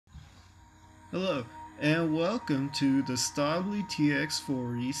Hello, and welcome to the Staubli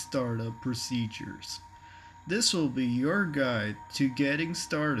TX-40 startup procedures. This will be your guide to getting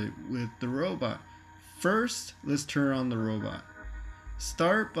started with the robot. First, let's turn on the robot.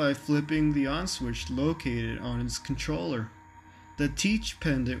 Start by flipping the on switch located on its controller. The teach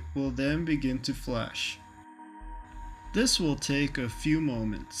pendant will then begin to flash. This will take a few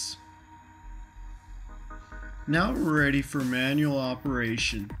moments. Now we're ready for manual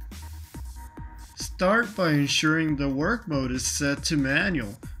operation. Start by ensuring the work mode is set to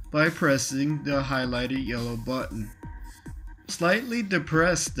manual by pressing the highlighted yellow button. Slightly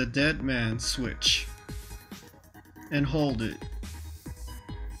depress the dead man switch and hold it.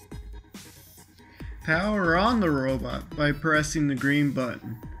 Power on the robot by pressing the green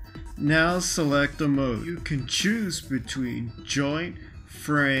button. Now select the mode. You can choose between joint,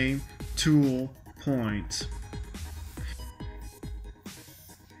 frame, tool, point.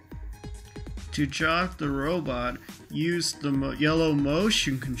 To jog the robot, use the yellow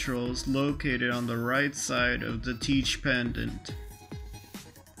motion controls located on the right side of the teach pendant.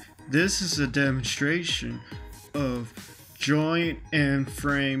 This is a demonstration of joint and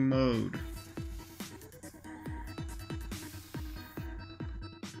frame mode.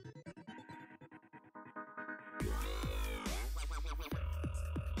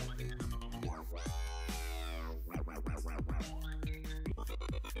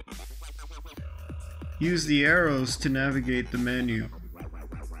 Use the arrows to navigate the menu.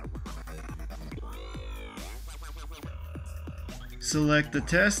 Select the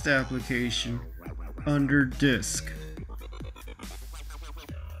test application under Disk.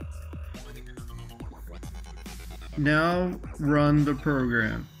 Now run the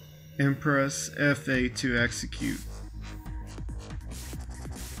program and press F8 to execute.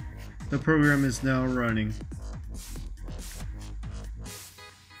 The program is now running.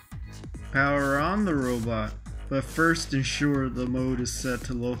 Power on the robot, but first ensure the mode is set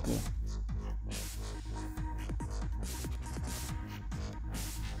to local.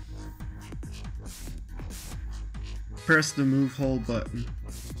 Press the move hold button.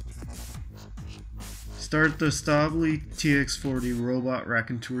 Start the Staubli TX-40 robot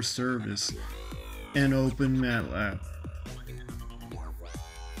raconteur service and open MATLAB.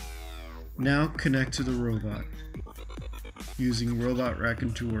 Now connect to the robot using robot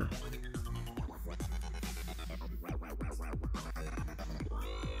raconteur.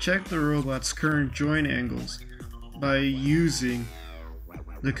 Check the robot's current joint angles by using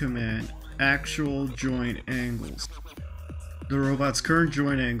the command actual joint angles. The robot's current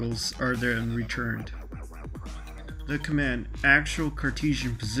joint angles are then returned. The command actual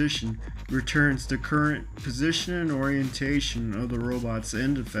Cartesian position returns the current position and orientation of the robot's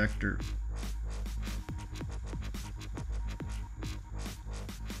end effector.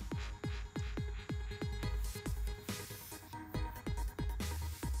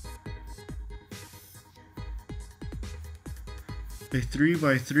 A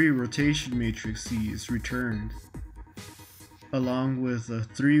 3x3 rotation matrix C is returned, along with a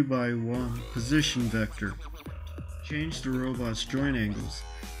 3x1 position vector. Change the robot's joint angles,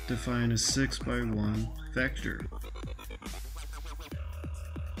 define a 6x1 vector.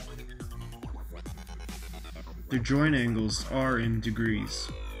 The joint angles are in degrees.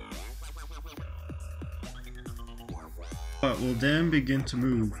 The robot will then begin to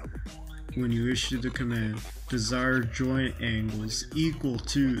move when you issue the command desired joint angles equal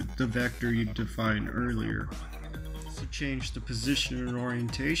to the vector you defined earlier. So change the position and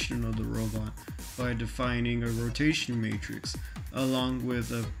orientation of the robot by defining a rotation matrix along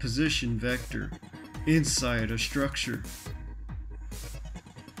with a position vector inside a structure.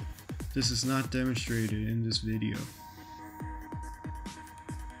 This is not demonstrated in this video.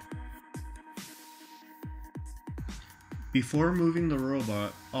 Before moving the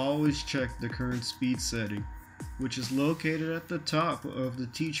robot, always check the current speed setting, which is located at the top of the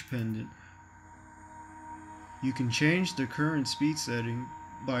teach pendant. You can change the current speed setting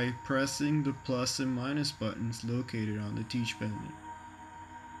by pressing the plus and minus buttons located on the teach pendant.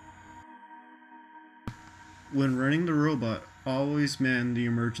 When running the robot, always man the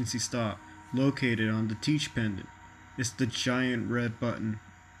emergency stop located on the teach pendant. It's the giant red button